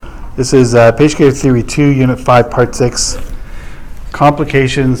This is Page Care Theory 2, Unit 5, Part 6,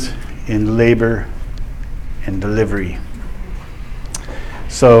 Complications in Labor and Delivery.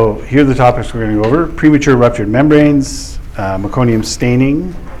 So here are the topics we're going to go over. Premature ruptured membranes, meconium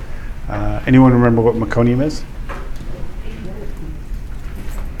staining. Anyone remember what meconium is?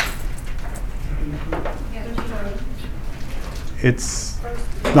 It's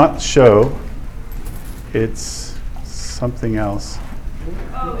not show, it's something else.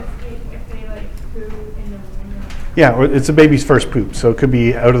 Oh, if they like poo in the womb. Yeah, or it's a baby's first poop, so it could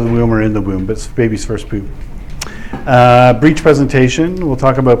be out of the womb or in the womb, but it's baby's first poop. Breech presentation, we'll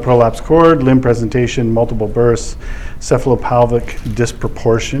talk about prolapse cord, limb presentation, multiple bursts, cephalopelvic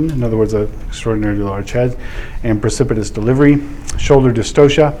disproportion, in other words, an extraordinarily large head, and precipitous delivery, shoulder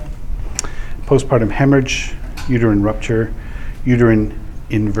dystocia, postpartum hemorrhage, uterine rupture, uterine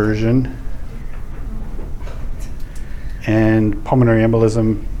inversion, and pulmonary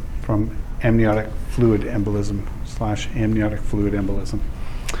embolism from amniotic fluid embolism / amniotic fluid embolism.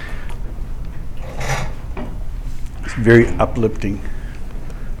 It's a very uplifting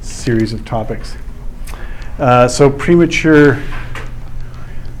series of topics. So premature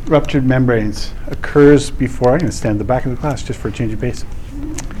ruptured membranes occurs before, I'm going to stand at the back of the class just for a change of pace.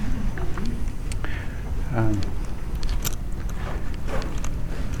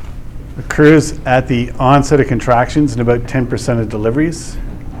 Occurs at the onset of contractions in about 10% of deliveries.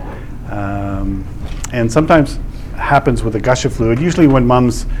 And sometimes happens with a gush of fluid, usually when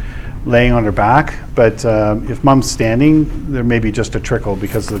mom's laying on her back, but if mom's standing, there may be just a trickle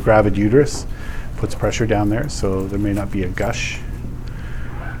because the gravid uterus puts pressure down there, so there may not be a gush.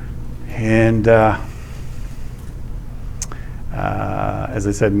 And as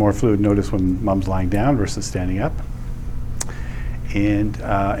I said, more fluid notice when mom's lying down versus standing up. And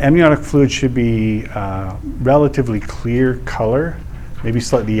amniotic fluid should be relatively clear color, maybe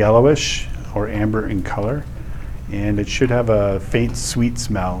slightly yellowish or amber in color, and it should have a faint sweet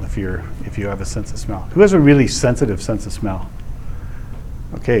smell if you have a sense of smell. Who has a really sensitive sense of smell?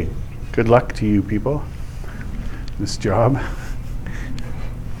 Okay, good luck to you people. This job.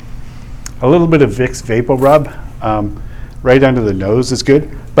 A little bit of Vicks Vapor Rub right under the nose is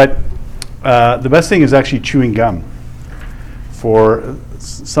good, but the best thing is actually chewing gum. For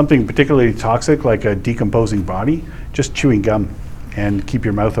something particularly toxic like a decomposing body, just chewing gum and keep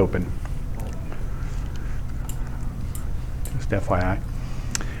your mouth open. Just FYI.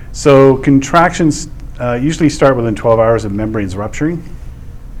 So contractions usually start within 12 hours of membranes rupturing.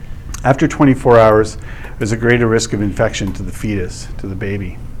 After 24 hours, there's a greater risk of infection to the fetus, to the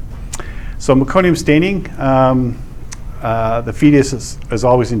baby. So meconium staining, the fetus is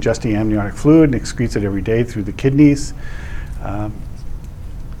always ingesting amniotic fluid and excretes it every day through the kidneys.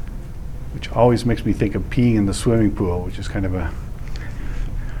 Which always makes me think of peeing in the swimming pool, which is kind of a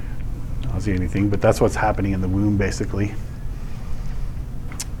nauseating thing, but that's what's happening in the womb basically.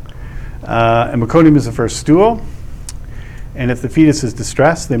 And meconium is the first stool, and if the fetus is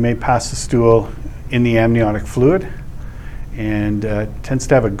distressed, they may pass the stool in the amniotic fluid, and tends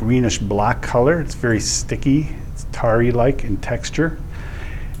to have a greenish black color. It's very sticky, it's tarry-like in texture,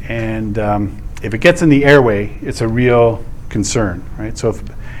 and if it gets in the airway, it's a real concern, right? So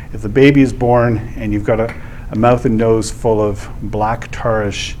if the baby is born and you've got a mouth and nose full of black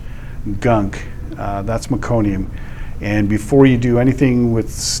tarish gunk, that's meconium. And before you do anything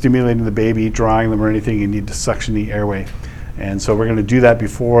with stimulating the baby, drying them or anything, you need to suction the airway. And so we're going to do that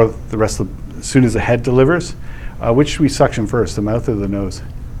before the rest of as soon as the head delivers. Which should we suction first, the mouth or the nose?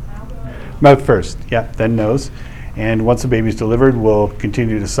 Mouth first, yeah, then nose. And once the baby's delivered, we'll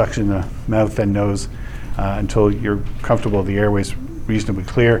continue to suction the mouth and nose until you're comfortable the airway's reasonably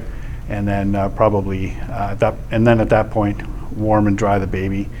clear, and then probably at that point warm and dry the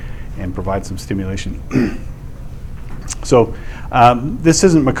baby and provide some stimulation. So this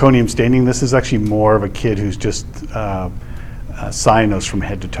isn't meconium staining. This is actually more of a kid who's just cyanosed from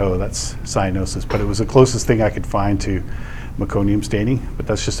head to toe. That's cyanosis, but it was the closest thing I could find to meconium staining, but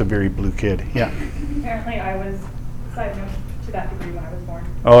that's just a very blue kid. Yeah. Apparently I was cyanosed to that degree when I was born.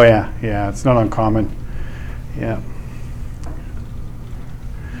 Oh yeah, it's not uncommon. Yeah.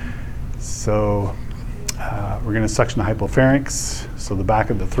 So we're going to suction the hypopharynx, so the back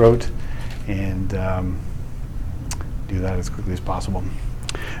of the throat, and do that as quickly as possible.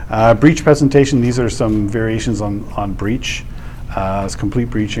 Breech presentation, these are some variations on breech. It's complete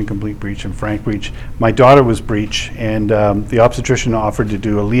breech, incomplete breech, and frank breech. My daughter was breech, and the obstetrician offered to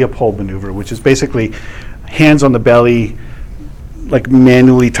do a Leopold maneuver, which is basically hands on the belly, like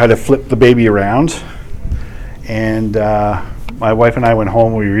manually try to flip the baby around. And my wife and I went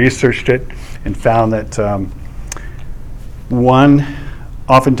home, we researched it, and found that one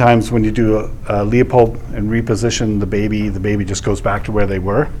oftentimes when you do a Leopold and reposition the baby just goes back to where they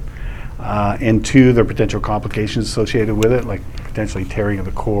were. And two, there are potential complications associated with it, like potentially tearing of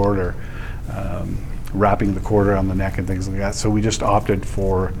the cord or wrapping the cord around the neck and things like that. So we just opted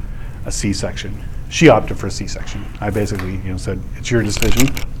for a C-section. She opted for a C-section. I basically, said, it's your decision.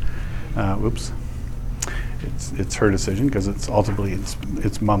 Whoops. It's her decision because it's ultimately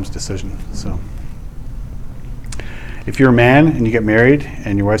it's mom's decision. So if you're a man and you get married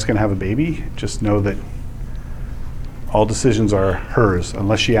and your wife's going to have a baby, just know that all decisions are hers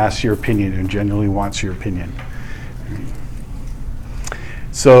unless she asks your opinion and genuinely wants your opinion.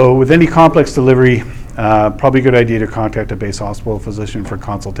 So with any complex delivery, probably a good idea to contact a base hospital physician for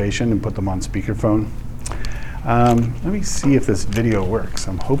consultation and put them on speakerphone. Let me see if this video works.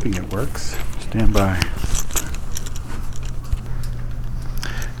 I'm hoping it works. Stand by.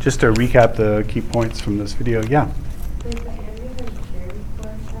 Just to recap the key points from this video, yeah. Does the ambulance carry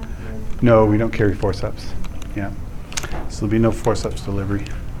forceps? No, we don't carry forceps. Yeah. So there'll be no forceps delivery.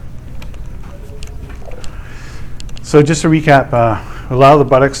 So just to recap, allow the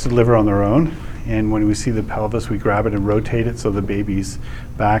buttocks to deliver on their own. And when we see the pelvis, we grab it and rotate it so the baby's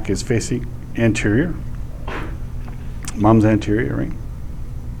back is facing anterior. Mom's anterior, right?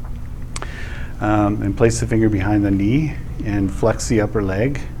 And place the finger behind the knee and flex the upper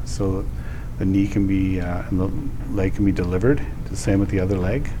leg so the knee can be, and the leg can be delivered. The same with the other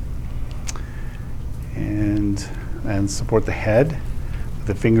leg. And support the head with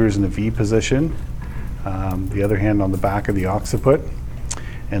the fingers in the V position. The other hand on the back of the occiput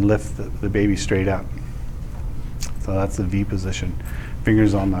and lift the baby straight up. So that's the V position.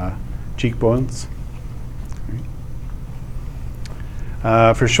 Fingers on the cheekbones.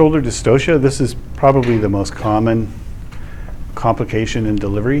 For shoulder dystocia, this is probably the most common complication in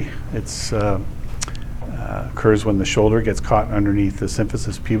delivery. It occurs when the shoulder gets caught underneath the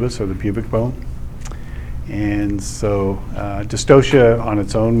symphysis pubis or the pubic bone. And so dystocia on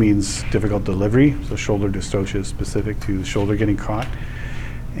its own means difficult delivery. So shoulder dystocia is specific to the shoulder getting caught.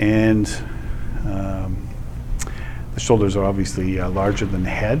 And the shoulders are obviously larger than the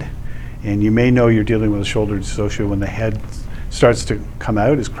head. And you may know you're dealing with a shoulder dystocia when the head starts to come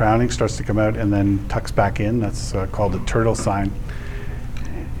out, his crowning starts to come out and then tucks back in. That's called the turtle sign.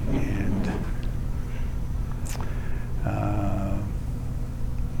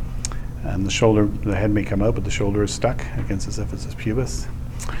 And the head may come out, but the shoulder is stuck against the symphysis pubis.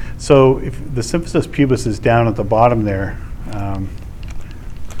 So if the symphysis pubis is down at the bottom there, I'm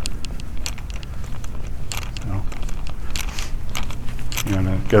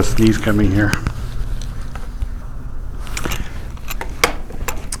gonna get a sneeze coming here.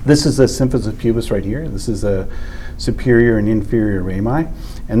 This is the symphysis pubis right here. This is a superior and inferior rami.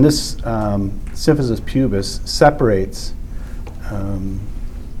 And this symphysis pubis separates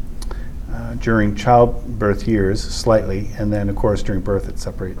during childbirth years slightly, and then of course during birth it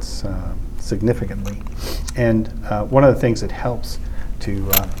separates significantly. And one of the things that helps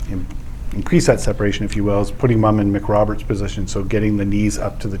to increase that separation, if you will, is putting mom in McRoberts position, so getting the knees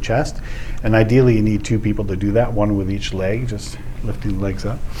up to the chest. And ideally you need two people to do that, one with each leg, just lifting the legs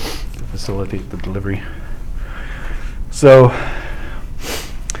up to facilitate the delivery. So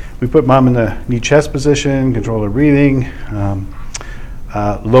we put mom in the knee chest position, control her breathing,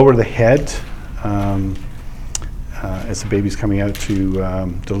 lower the head as the baby's coming out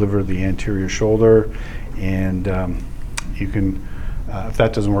to deliver the anterior shoulder. And you can, if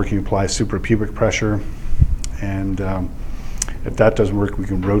that doesn't work, you apply suprapubic pressure. And if that doesn't work, we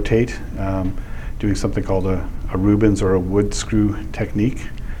can rotate, doing something called a Rubens or a wood screw technique.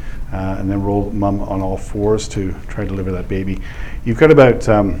 And then roll mom on all fours to try to deliver that baby. You've got about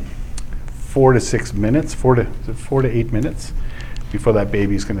 4 to 6 minutes, 4 to 8 minutes before that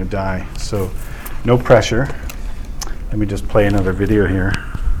baby's going to die. So no pressure. Let me just play another video here.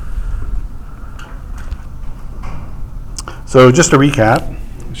 So just to recap,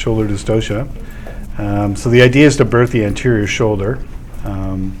 shoulder dystocia. So the idea is to birth the anterior shoulder.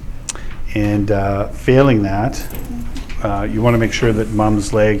 And failing that, you want to make sure that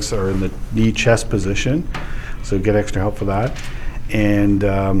mom's legs are in the knee chest position. So get extra help for that. And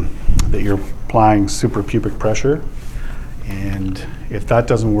that you're applying suprapubic pressure. And if that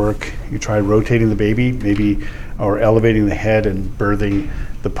doesn't work, you try rotating the baby, maybe, or elevating the head and birthing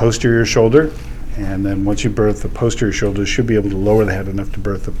the posterior shoulder. And then once you birth the posterior shoulder, you should be able to lower the head enough to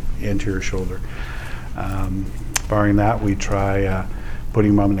birth the anterior shoulder. Barring that, we try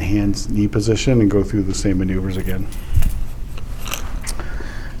putting mom in the hands knee position and go through the same maneuvers again.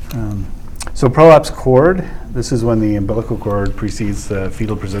 So prolapse cord, this is when the umbilical cord precedes the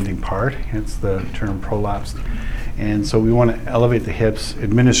fetal presenting part, hence the term prolapsed. And so we want to elevate the hips,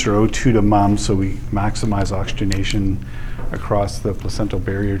 administer O2 to mom so we maximize oxygenation across the placental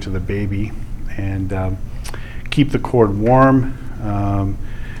barrier to the baby, and keep the cord warm.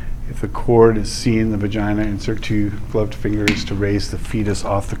 If the cord is seen in the vagina, insert 2 gloved fingers to raise the fetus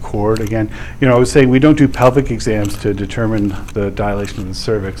off the cord. Again, I was saying we don't do pelvic exams to determine the dilation of the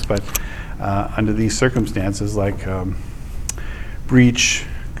cervix, but under these circumstances, like breech,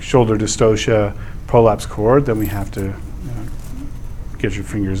 shoulder dystocia, prolapse cord, then we have to get your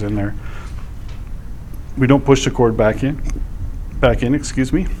fingers in there. We don't push the cord back in,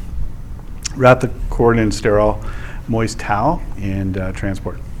 excuse me. Wrap the cord in sterile, moist towel and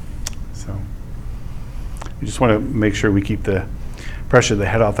transport. So you just want to make sure we keep the pressure of the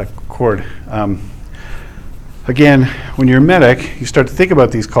head off that cord. Again, when you're a medic, you start to think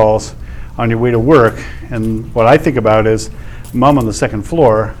about these calls on your way to work, and what I think about is mom on the second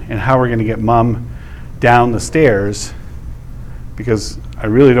floor and how we're going to get mom down the stairs, because I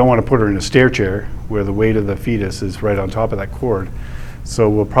really don't want to put her in a stair chair where the weight of the fetus is right on top of that cord. So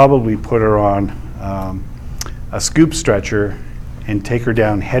we'll probably put her on a scoop stretcher and take her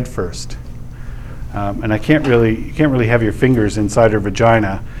down head first. And you can't really have your fingers inside her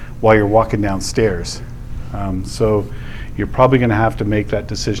vagina while you're walking downstairs. So you're probably going to have to make that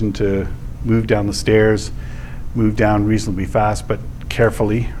decision to move down the stairs, move down reasonably fast, but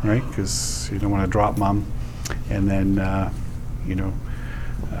carefully, right? Because you don't want to drop mom, and then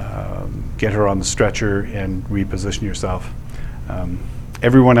get her on the stretcher and reposition yourself.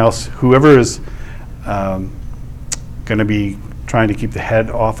 Everyone else, whoever is going to be trying to keep the head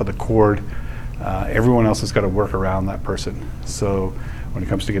off of the cord, everyone else has got to work around that person. So when it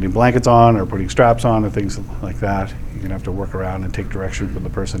comes to getting blankets on or putting straps on or things like that, you're going to have to work around and take direction from the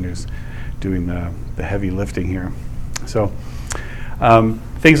person who's doing the heavy lifting here. So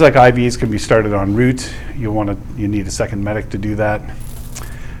things like IVs can be started en route. You need a second medic to do that.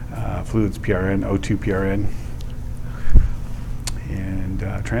 Fluids PRN, O2 PRN,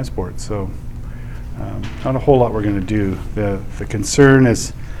 and transport. So not a whole lot we're going to do. The concern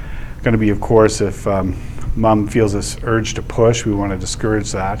is going to be, of course, if mom feels this urge to push, we want to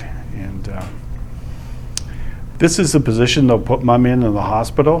discourage that. And this is the position they'll put mom in the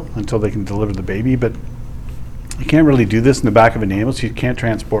hospital until they can deliver the baby, but you can't really do this in the back of an ambulance. You can't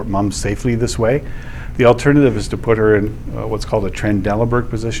transport mom safely this way. The alternative is to put her in what's called a Trendelenburg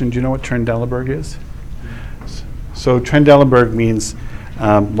position. Do you know what Trendelenburg is? So Trendelenburg means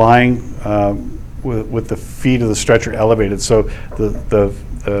lying with the feet of the stretcher elevated. So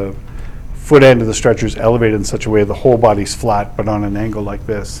the foot end of the stretcher is elevated in such a way the whole body's flat, but on an angle like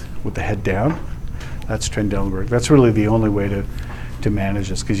this with the head down. That's Trendelenburg. That's really the only way to manage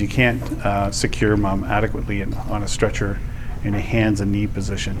this, because you can't secure mom adequately on a stretcher in a hands and knee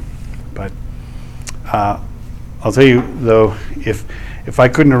position. But I'll tell you though, if I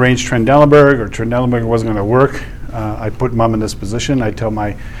couldn't arrange Trendelenburg, or Trendelenburg wasn't going to work, I'd put mom in this position. I'd tell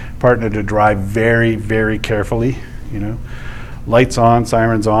my partner to drive very, very carefully, lights on,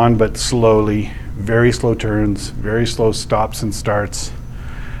 sirens on, but slowly, very slow turns, very slow stops and starts.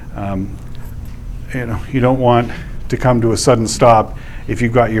 You don't want to come to a sudden stop if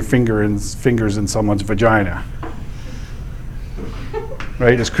you've got your fingers in someone's vagina.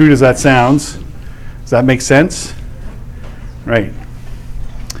 Right, as crude as that sounds, does that make sense? Right.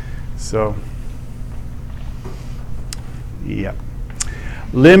 So, yeah.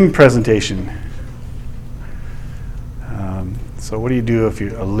 Limb presentation. So what do you do if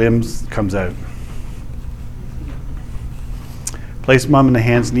a limb comes out? Place mom in the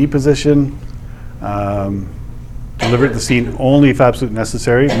hands knee position. Deliver at the scene only if absolutely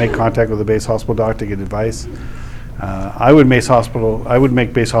necessary. Make contact with the base hospital doc to get advice. I would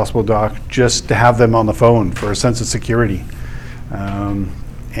make base hospital doc just to have them on the phone for a sense of security,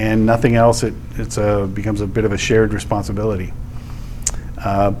 and nothing else. It becomes a bit of a shared responsibility.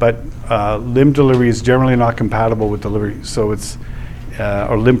 But limb delivery is generally not compatible with delivery, so it's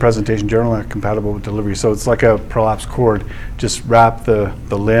or limb presentation generally not compatible with delivery. So it's like a prolapse cord. Just wrap the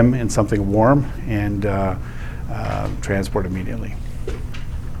limb in something warm and transport immediately.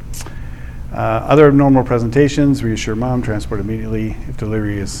 Other abnormal presentations: reassure mom, transport immediately. If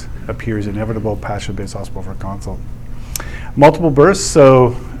delivery appears inevitable, pass to base hospital for consult. Multiple births, so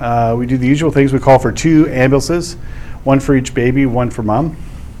we do the usual things. We call for 2 ambulances, 1 for each baby, 1 for mom.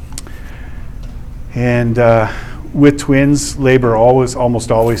 And with twins, labor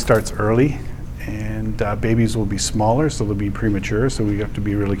almost always starts early, and babies will be smaller, so they'll be premature, so we have to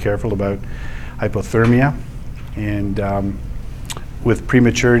be really careful about hypothermia. And with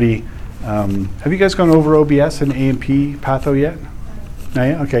prematurity, have you guys gone over OBS and A&P patho yet? No,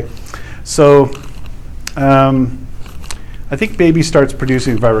 yeah? Okay. So I think baby starts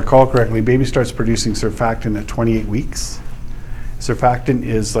producing, if I recall correctly, baby starts producing surfactant at 28 weeks. Surfactant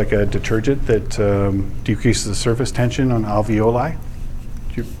is like a detergent that decreases the surface tension on alveoli.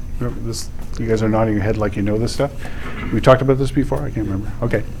 Do you remember this? You guys are nodding your head like you know this stuff. We talked about this before? I can't remember.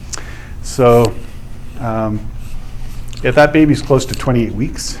 Okay. So if that baby's close to 28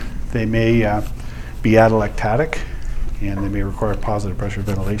 weeks, they may be atelectatic, and they may require positive pressure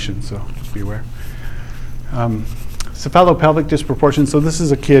ventilation, so just be aware. Cephalopelvic disproportion. So this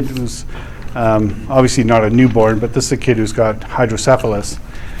is a kid who's obviously not a newborn, but this is a kid who's got hydrocephalus,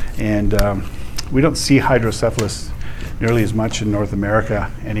 and we don't see hydrocephalus nearly as much in North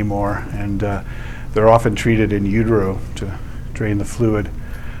America anymore, and they're often treated in utero to drain the fluid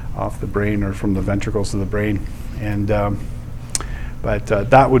off the brain or from the ventricles of the brain, and but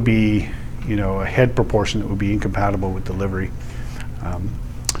that would be, you know, a head proportion that would be incompatible with delivery.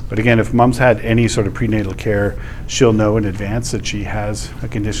 But again, if mom's had any sort of prenatal care, she'll know in advance that she has a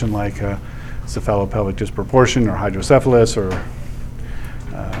condition like cephalopelvic disproportion or hydrocephalus or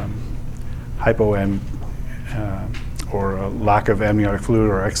or a lack of amniotic fluid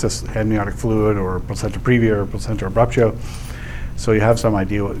or excess amniotic fluid or placenta previa or placenta abruptio. So you have some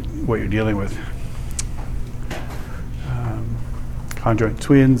idea what you're dealing with. Conjoint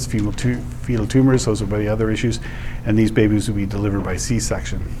twins, fetal tumors, those are the other issues, and these babies will be delivered by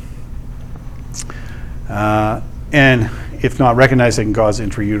C-section. And if not recognized, they can cause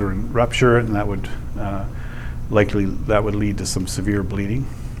intrauterine rupture, and that would lead to some severe bleeding,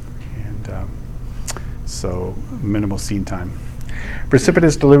 and so minimal scene time.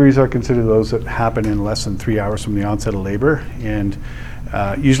 Precipitous deliveries are considered those that happen in less than 3 hours from the onset of labor, and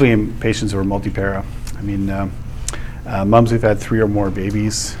usually in patients who are multipara. I mean, moms who've had 3 or more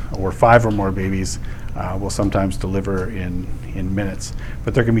babies or 5 or more babies will sometimes deliver in minutes.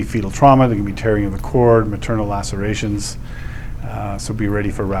 But there can be fetal trauma, there can be tearing of the cord, maternal lacerations, so be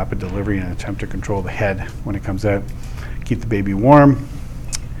ready for rapid delivery and attempt to control the head when it comes out. Keep the baby warm.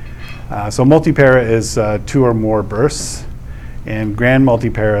 So multipara is 2 or more births, and grand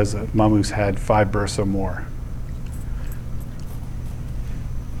multipara is a mom who's had 5 births or more.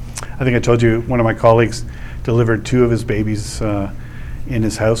 I think I told you one of my colleagues delivered 2 of his babies in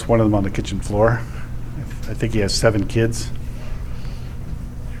his house, one of them on the kitchen floor. I think he has 7 kids.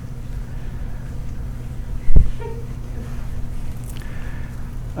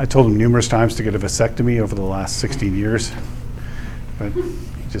 I told him numerous times to get a vasectomy over the last 16 years, but he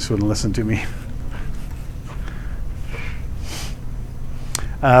just wouldn't listen to me.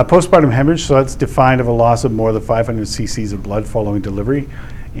 Postpartum hemorrhage, so that's defined of a loss of more than 500 cc's of blood following delivery.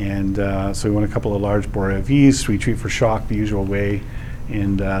 And so we want a couple of large bore IVs. We treat for shock the usual way,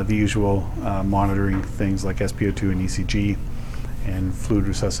 and the usual monitoring things like SpO2 and ECG and fluid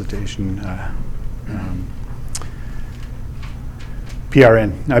resuscitation.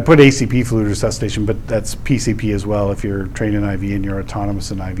 PRN. I put ACP fluid resuscitation, but that's PCP as well. If you're trained in IV and you're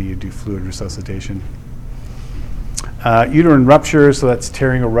autonomous in IV, you do fluid resuscitation. Uterine rupture, so that's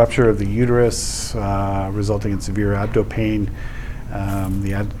tearing or rupture of the uterus, resulting in severe abdo pain.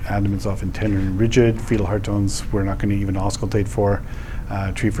 The abdomen's often tender and rigid. Fetal heart tones we're not going to even auscultate for.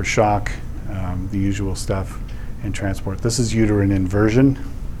 Treat for shock, the usual stuff, and transport. This is uterine inversion.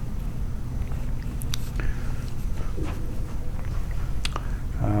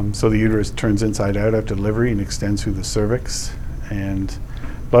 So the uterus turns inside out after delivery and extends through the cervix, and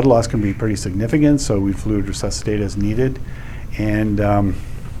blood loss can be pretty significant, so we fluid resuscitate as needed. And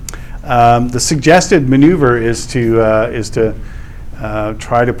the suggested maneuver is to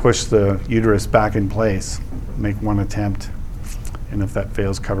try to push the uterus back in place, make one attempt, and if that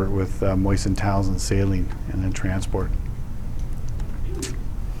fails, cover it with moistened towels and saline, and then transport.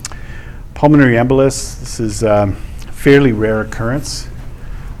 Pulmonary embolus, this is a fairly rare occurrence.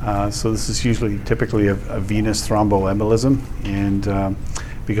 So this is typically a venous thromboembolism, and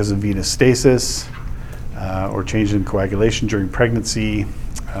because of venous stasis or change in coagulation during pregnancy,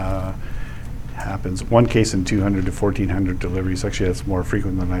 happens 1 case in 200 to 1,400 deliveries. Actually, that's more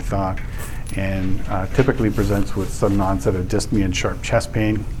frequent than I thought, and typically presents with sudden onset of dyspnea and sharp chest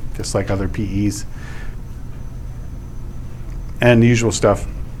pain, just like other PEs. And the usual stuff,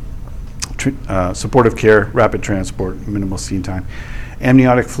 supportive care, rapid transport, minimal scene time.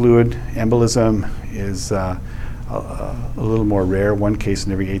 Amniotic fluid embolism is a little more rare, 1 case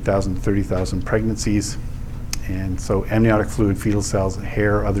in every 8,000 to 30,000 pregnancies. And so amniotic fluid, fetal cells,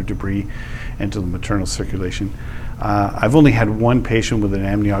 hair, other debris enter the maternal circulation. I've only had 1 patient with an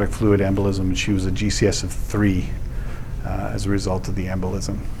amniotic fluid embolism, and she was a GCS of 3 as a result of the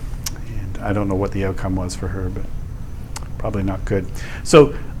embolism. And I don't know what the outcome was for her, but probably not good.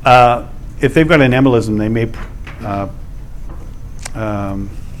 So if they've got an embolism, they may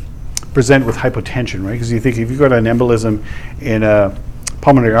present with hypotension, right? Because you think if you've got an embolism in a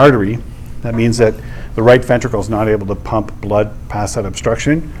pulmonary artery, that means that the right ventricle is not able to pump blood past that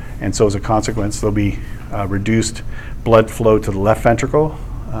obstruction, and so as a consequence, there'll be reduced blood flow to the left ventricle,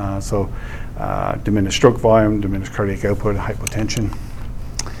 diminished stroke volume, diminished cardiac output, hypotension.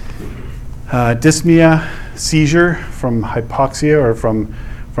 Dyspnea, seizure from hypoxia or from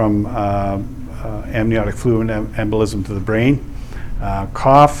amniotic fluid embolism to the brain.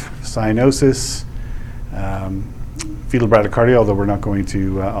 Cough, cyanosis, fetal bradycardia, although we're not going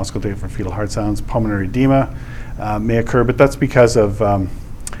to auscultate for fetal heart sounds. Pulmonary edema may occur, but that's because of a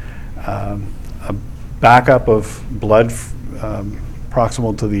backup of blood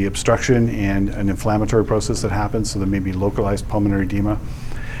proximal to the obstruction and an inflammatory process that happens, so there may be localized pulmonary edema,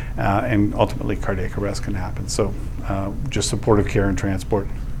 and ultimately cardiac arrest can happen. So just supportive care and transport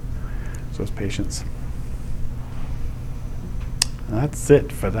those patients. That's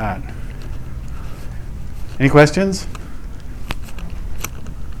it for that. Any questions?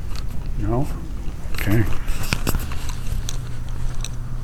 No? Okay.